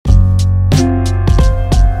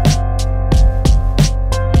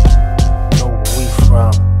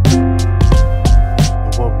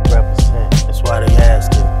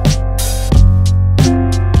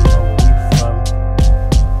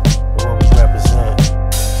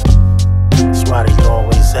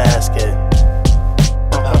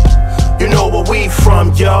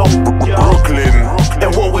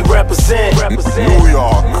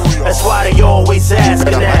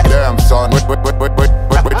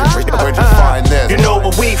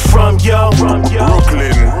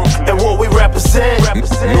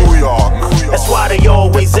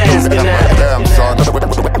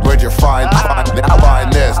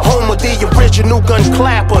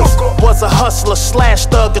clappers. Was a hustler slash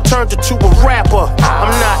thug that turned into a rapper.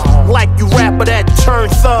 I'm not like you rapper that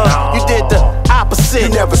turned thug. You did the opposite. You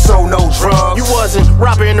never sold no drugs. You wasn't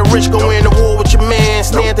robbing the rich, going to war with your man,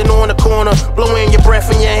 standing on the corner, blowing your breath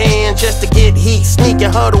in your hand just to get heat, sneaking,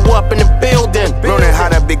 huddle up in the building. Learning how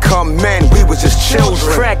to become men, we was just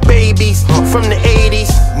children. Crack babies from the 80s.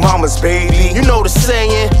 Mama's baby, You know the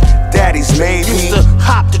saying. daddy's maybe. Used to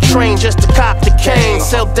hop the train just to cop the cane.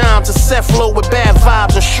 Sell down to Cephalo with bad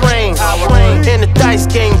vibes and strain. In the dice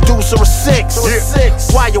game, deuce or a six.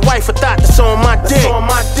 Why your wife thought that's on my dick?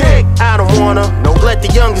 I don't wanna let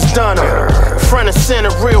the youngest done her. Front and center,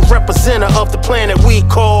 real representative of the planet we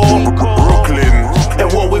call Brooklyn.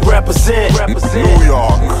 And what we represent, New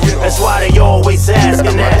York. That's why they always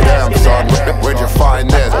asking that. Damn son, where'd you find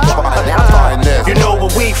this? You know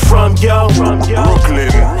where we from, yo?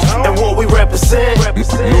 Brooklyn. And what we represent,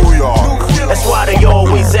 New York. That's why they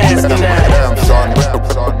always asking that. Damn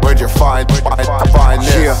son, where'd you find this?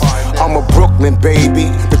 Yeah, I'm a Brooklyn baby.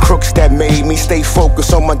 The crooks that made me stay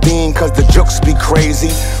focused on my dean, cause the jokes be crazy.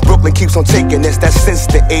 Brooklyn keeps on taking this, that's since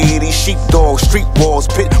the 80s. Sheepdogs, street walls,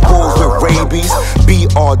 pit bulls with rabies.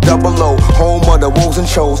 BROO, home of the wolves and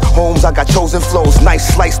chose. Homes, I got chosen flows.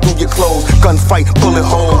 Nice slice through your clothes. Gunfight, bullet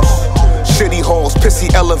holes. Shitty halls,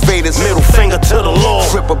 pissy elevators. Middle finger to the law.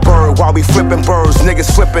 Flip a bird while we flipping birds.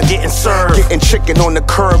 Niggas flipping, Getting served. Getting chicken on the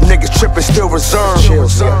curb. Niggas tripping, still reserved.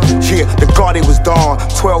 Yeah, the Guardy was dawn.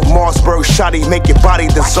 12 Marsburg shotty, make your body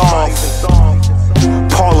dissolve.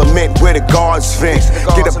 Parliament where the guards vent.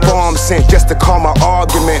 Get a bomb sent just to calm my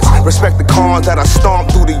arguments. Respect the cons that I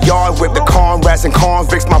stomp through the yard with. The con rats and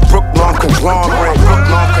convicts, my Brooklyn conglomerate.